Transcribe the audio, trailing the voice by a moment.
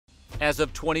As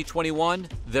of 2021,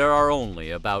 there are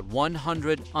only about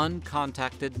 100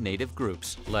 uncontacted native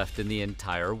groups left in the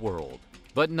entire world.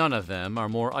 But none of them are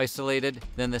more isolated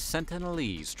than the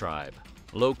Sentinelese tribe.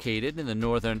 Located in the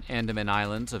northern Andaman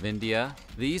Islands of India,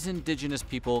 these indigenous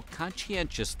people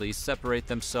conscientiously separate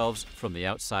themselves from the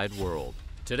outside world.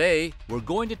 Today, we're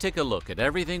going to take a look at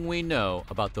everything we know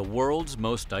about the world's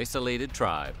most isolated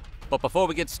tribe. But before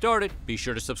we get started, be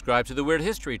sure to subscribe to the Weird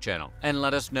History channel and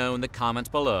let us know in the comments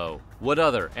below what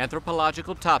other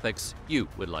anthropological topics you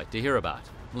would like to hear about.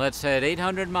 Let's head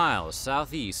 800 miles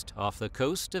southeast off the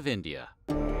coast of India.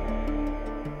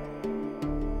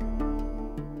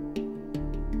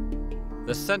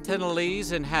 The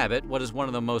Sentinelese inhabit what is one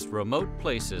of the most remote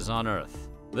places on Earth.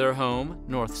 Their home,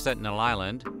 North Sentinel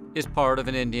Island, is part of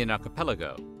an Indian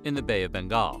archipelago in the Bay of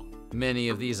Bengal. Many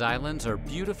of these islands are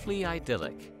beautifully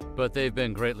idyllic, but they've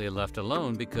been greatly left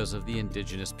alone because of the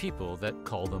indigenous people that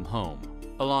call them home.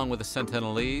 Along with the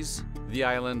Sentinelese, the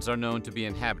islands are known to be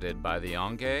inhabited by the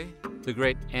Onge, the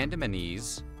Great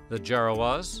Andamanese, the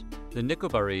Jarawas, the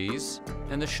Nicobarese,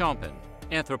 and the Shompen.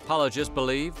 Anthropologists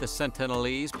believe the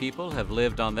Sentinelese people have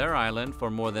lived on their island for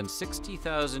more than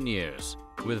 60,000 years,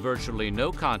 with virtually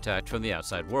no contact from the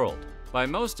outside world. By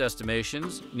most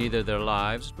estimations, neither their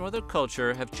lives nor their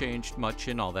culture have changed much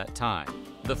in all that time.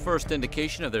 The first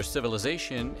indication of their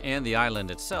civilization and the island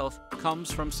itself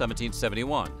comes from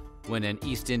 1771, when an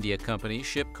East India Company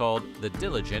ship called the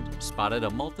Diligent spotted a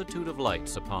multitude of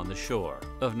lights upon the shore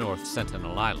of North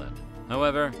Sentinel Island.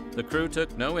 However, the crew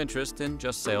took no interest and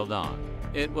just sailed on.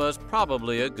 It was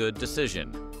probably a good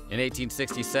decision. In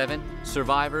 1867,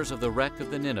 survivors of the wreck of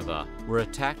the Nineveh were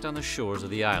attacked on the shores of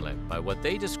the island by what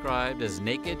they described as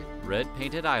naked,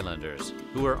 red-painted islanders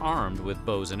who were armed with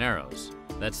bows and arrows.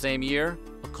 That same year,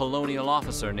 a colonial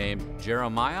officer named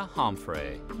Jeremiah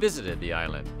Humphrey visited the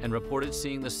island and reported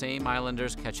seeing the same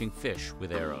islanders catching fish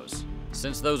with arrows.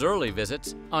 Since those early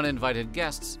visits, uninvited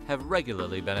guests have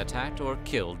regularly been attacked or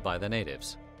killed by the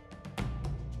natives.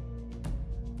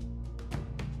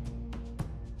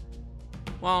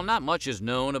 While not much is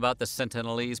known about the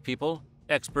Sentinelese people,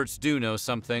 experts do know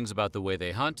some things about the way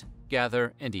they hunt,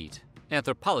 gather, and eat.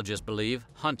 Anthropologists believe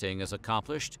hunting is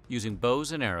accomplished using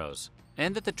bows and arrows,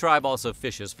 and that the tribe also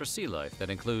fishes for sea life that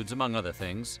includes, among other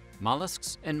things,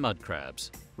 mollusks and mud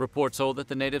crabs. Reports hold that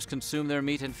the natives consume their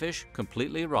meat and fish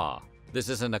completely raw. This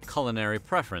isn't a culinary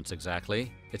preference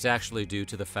exactly. It's actually due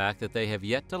to the fact that they have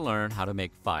yet to learn how to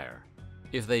make fire.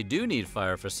 If they do need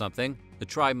fire for something, the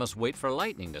tribe must wait for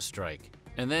lightning to strike,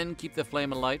 and then keep the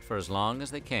flame alight for as long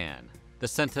as they can. The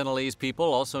Sentinelese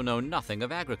people also know nothing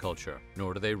of agriculture,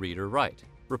 nor do they read or write.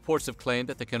 Reports have claimed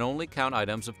that they can only count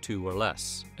items of 2 or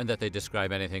less, and that they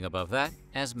describe anything above that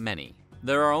as many.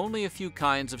 There are only a few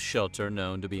kinds of shelter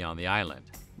known to be on the island.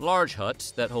 Large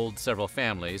huts that hold several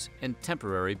families, and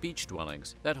temporary beach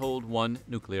dwellings that hold 1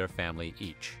 nuclear family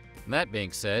each. That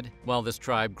being said, while this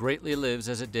tribe greatly lives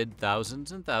as it did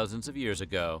thousands and thousands of years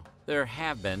ago, there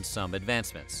have been some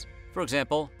advancements. For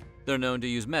example, they're known to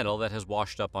use metal that has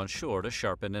washed up on shore to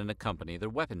sharpen and accompany their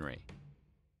weaponry.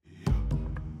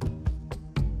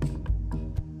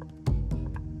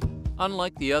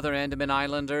 Unlike the other Andaman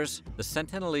Islanders, the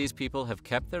Sentinelese people have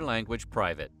kept their language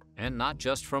private, and not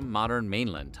just from modern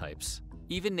mainland types.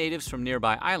 Even natives from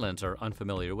nearby islands are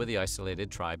unfamiliar with the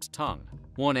isolated tribe's tongue.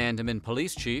 One Andaman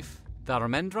police chief,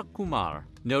 Dharmendra Kumar,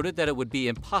 noted that it would be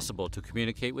impossible to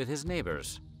communicate with his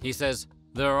neighbors. He says,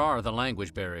 "There are the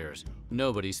language barriers.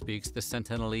 Nobody speaks the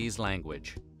Sentinelese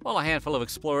language." While a handful of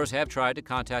explorers have tried to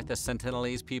contact the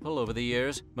Sentinelese people over the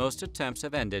years, most attempts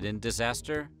have ended in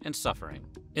disaster and suffering.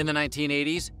 In the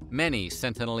 1980s, many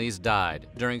Sentinelese died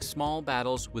during small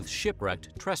battles with shipwrecked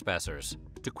trespassers.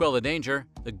 To quell the danger,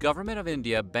 the government of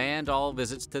India banned all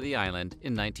visits to the island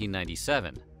in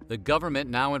 1997. The government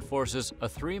now enforces a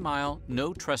 3-mile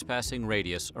no trespassing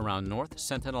radius around North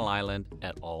Sentinel Island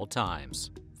at all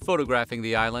times. Photographing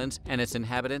the islands and its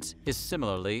inhabitants is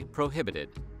similarly prohibited,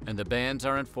 and the bans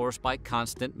are enforced by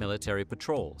constant military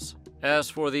patrols. As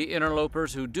for the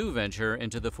interlopers who do venture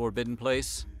into the forbidden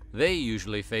place, they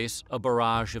usually face a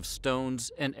barrage of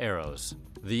stones and arrows.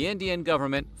 The Indian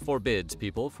government forbids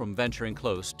people from venturing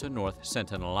close to North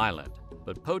Sentinel Island,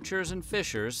 but poachers and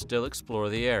fishers still explore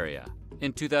the area.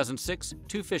 In 2006,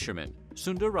 2 fishermen,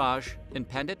 Sundaraj and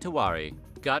Pandit Tiwari,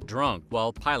 got drunk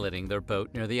while piloting their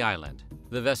boat near the island.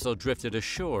 The vessel drifted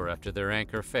ashore after their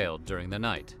anchor failed during the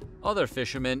night. Other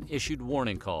fishermen issued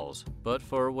warning calls, but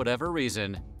for whatever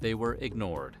reason, they were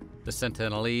ignored. The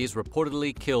Sentinelese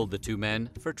reportedly killed the 2 men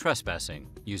for trespassing,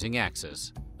 using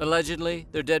axes. Allegedly,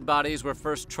 their dead bodies were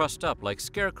first trussed up like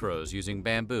scarecrows using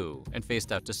bamboo and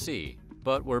faced out to sea,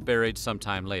 but were buried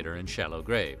sometime later in shallow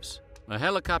graves. A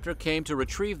helicopter came to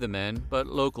retrieve the men, but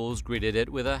locals greeted it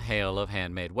with a hail of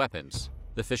handmade weapons.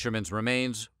 The fishermen's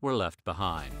remains were left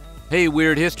behind. Hey,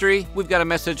 Weird History, we've got a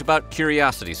message about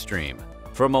CuriosityStream.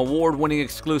 From award-winning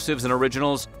exclusives and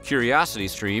originals,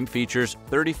 CuriosityStream features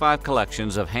 35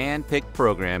 collections of hand-picked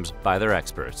programs by their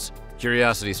experts.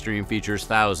 CuriosityStream features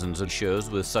thousands of shows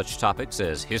with such topics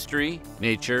as history,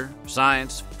 nature,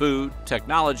 science, food,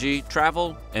 technology,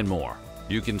 travel, and more.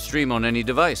 You can stream on any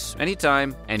device,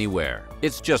 anytime, anywhere.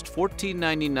 It's just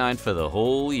 $14.99 for the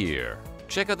whole year.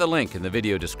 Check out the link in the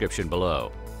video description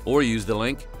below, or use the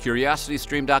link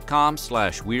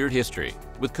curiositystream.com/weirdhistory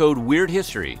with code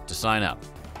WEIRDHISTORY to sign up.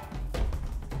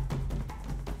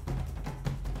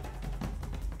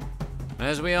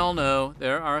 As we all know,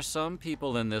 there are some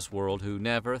people in this world who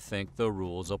never think the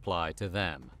rules apply to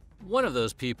them. One of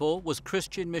those people was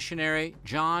Christian missionary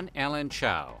John Allen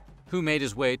Chau, who made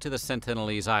his way to the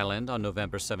Sentinelese island on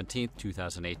November 17,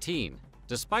 2018,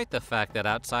 despite the fact that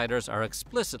outsiders are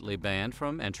explicitly banned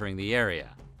from entering the area.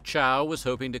 Chau was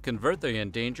hoping to convert the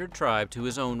endangered tribe to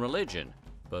his own religion,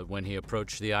 but when he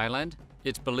approached the island,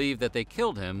 it's believed that they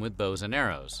killed him with bows and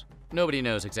arrows. Nobody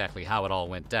knows exactly how it all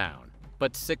went down,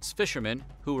 but 6 fishermen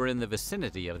who were in the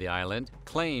vicinity of the island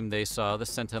claimed they saw the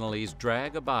Sentinelese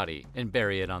drag a body and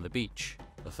bury it on the beach.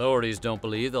 Authorities don't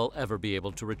believe they'll ever be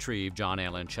able to retrieve John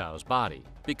Allen Chau's body,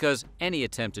 because any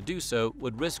attempt to do so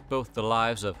would risk both the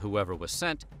lives of whoever was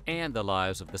sent and the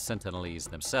lives of the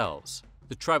Sentinelese themselves.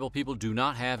 The tribal people do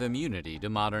not have immunity to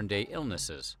modern-day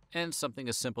illnesses, and something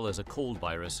as simple as a cold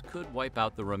virus could wipe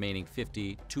out the remaining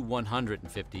 50 to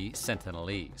 150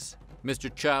 Sentinelese. Mr.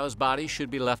 Chau's body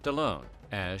should be left alone,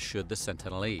 as should the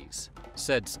Sentinelese,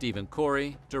 said Stephen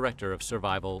Corey, director of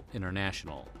Survival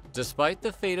International. Despite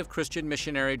the fate of Christian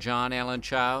missionary John Allen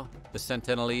Chau, the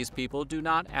Sentinelese people do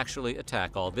not actually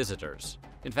attack all visitors.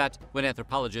 In fact, when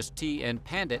anthropologist T.N.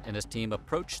 Pandit and his team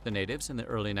approached the natives in the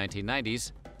early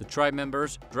 1990s, the tribe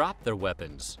members dropped their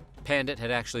weapons. Pandit had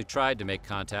actually tried to make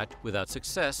contact without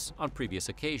success on previous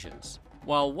occasions.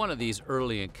 While one of these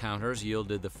early encounters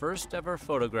yielded the first ever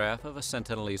photograph of a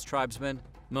Sentinelese tribesman,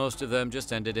 most of them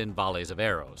just ended in volleys of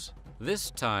arrows. This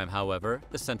time, however,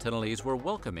 the Sentinelese were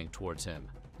welcoming towards him.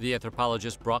 The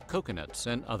anthropologist brought coconuts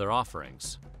and other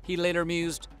offerings. He later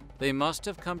mused, "They must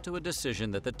have come to a decision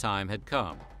that the time had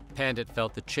come." Pandit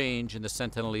felt the change in the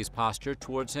Sentinelese posture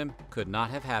towards him could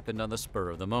not have happened on the spur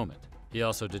of the moment. He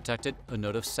also detected a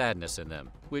note of sadness in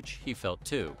them, which he felt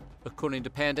too. According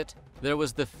to Pandit, there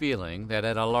was the feeling that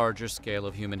at a larger scale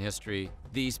of human history,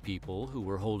 these people who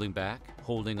were holding back,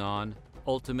 holding on,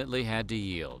 ultimately had to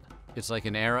yield. It's like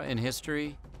an era in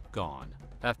history gone.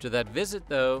 After that visit,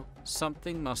 though,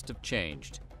 something must have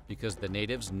changed, because the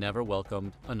natives never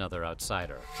welcomed another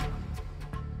outsider.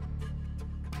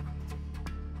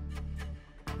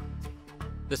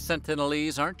 The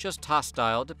Sentinelese aren't just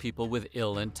hostile to people with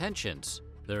ill intentions.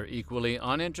 They're equally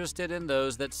uninterested in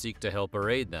those that seek to help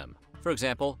or aid them. For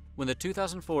example, when the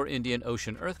 2004 Indian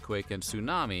Ocean earthquake and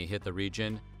tsunami hit the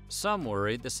region, some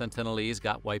worried the Sentinelese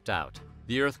got wiped out.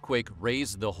 The earthquake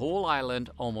raised the whole island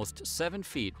almost 7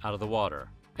 feet out of the water,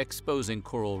 exposing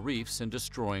coral reefs and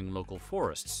destroying local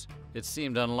forests. It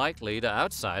seemed unlikely to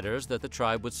outsiders that the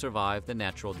tribe would survive the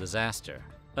natural disaster.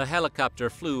 A helicopter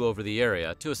flew over the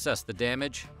area to assess the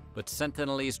damage, but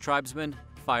Sentinelese tribesmen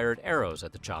fired arrows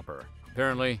at the chopper.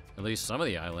 Apparently, at least some of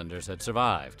the islanders had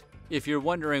survived. If you're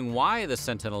wondering why the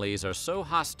Sentinelese are so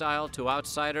hostile to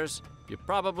outsiders, you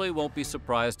probably won't be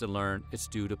surprised to learn it's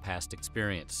due to past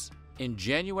experience. In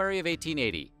January of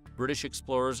 1880, British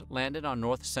explorers landed on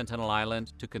North Sentinel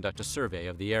Island to conduct a survey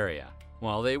of the area.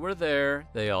 While they were there,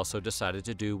 they also decided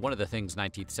to do one of the things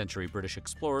 19th century British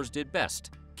explorers did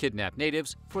best: kidnap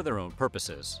natives for their own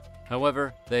purposes.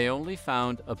 However, they only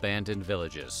found abandoned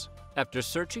villages. After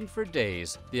searching for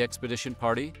days, the expedition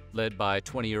party, led by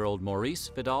 20-year-old Maurice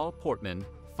Vidal Portman,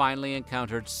 finally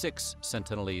encountered 6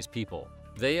 Sentinelese people.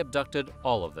 They abducted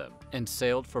all of them and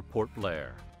sailed for Port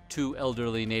Blair. 2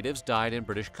 elderly natives died in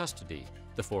British custody.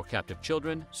 The 4 captive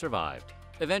children survived.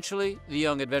 Eventually, the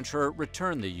young adventurer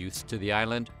returned the youths to the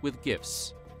island with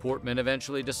gifts. Portman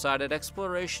eventually decided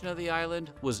exploration of the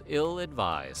island was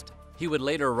ill-advised. He would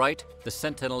later write, "The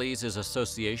Sentinelese's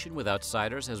association with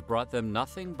outsiders has brought them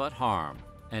nothing but harm,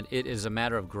 and it is a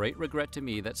matter of great regret to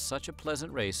me that such a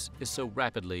pleasant race is so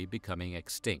rapidly becoming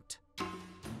extinct."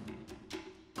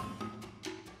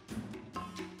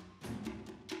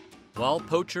 While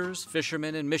poachers,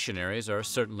 fishermen, and missionaries are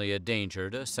certainly a danger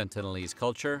to Sentinelese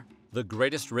culture, the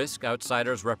greatest risk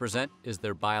outsiders represent is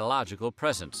their biological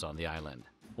presence on the island.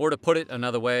 Or to put it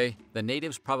another way, the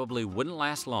natives probably wouldn't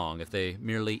last long if they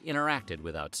merely interacted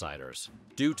with outsiders.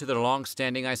 Due to their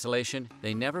long-standing isolation,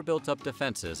 they never built up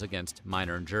defenses against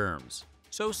minor germs.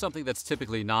 So something that's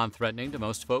typically non-threatening to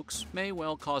most folks may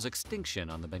well cause extinction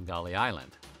on the Bengali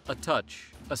island. A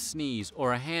touch, a sneeze,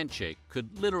 or a handshake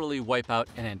could literally wipe out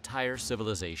an entire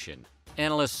civilization.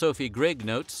 Analyst Sophie Grigg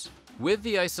notes, with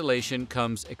the isolation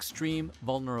comes extreme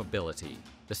vulnerability.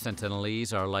 The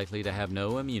Sentinelese are likely to have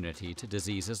no immunity to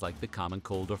diseases like the common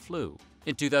cold or flu.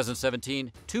 In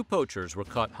 2017, 2 poachers were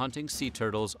caught hunting sea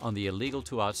turtles on the illegal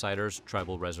to outsiders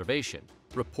tribal reservation.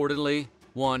 Reportedly,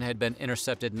 one had been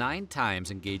intercepted 9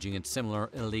 times engaging in similar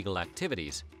illegal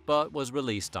activities, but was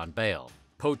released on bail.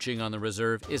 Poaching on the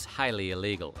reserve is highly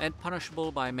illegal and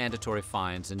punishable by mandatory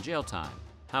fines and jail time.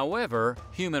 However,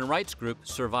 human rights group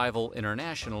Survival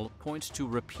International points to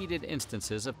repeated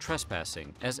instances of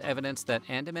trespassing as evidence that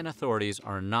Andaman authorities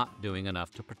are not doing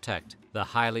enough to protect the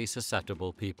highly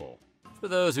susceptible people. For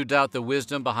those who doubt the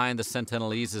wisdom behind the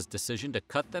Sentinelese's decision to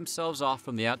cut themselves off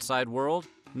from the outside world,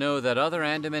 know that other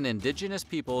Andaman indigenous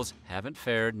peoples haven't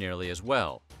fared nearly as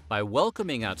well. By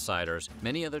welcoming outsiders,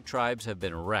 many other tribes have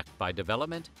been wrecked by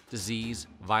development, disease,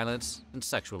 violence, and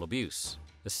sexual abuse.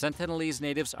 The Sentinelese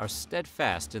natives are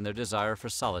steadfast in their desire for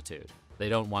solitude. They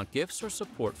don't want gifts or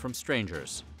support from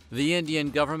strangers. The Indian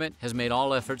government has made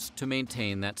all efforts to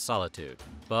maintain that solitude,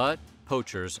 but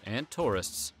poachers and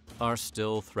tourists are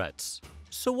still threats.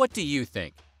 So what do you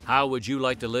think? How would you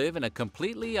like to live in a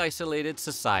completely isolated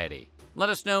society? Let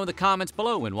us know in the comments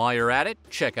below, and while you're at it,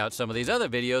 check out some of these other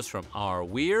videos from our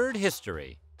weird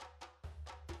history.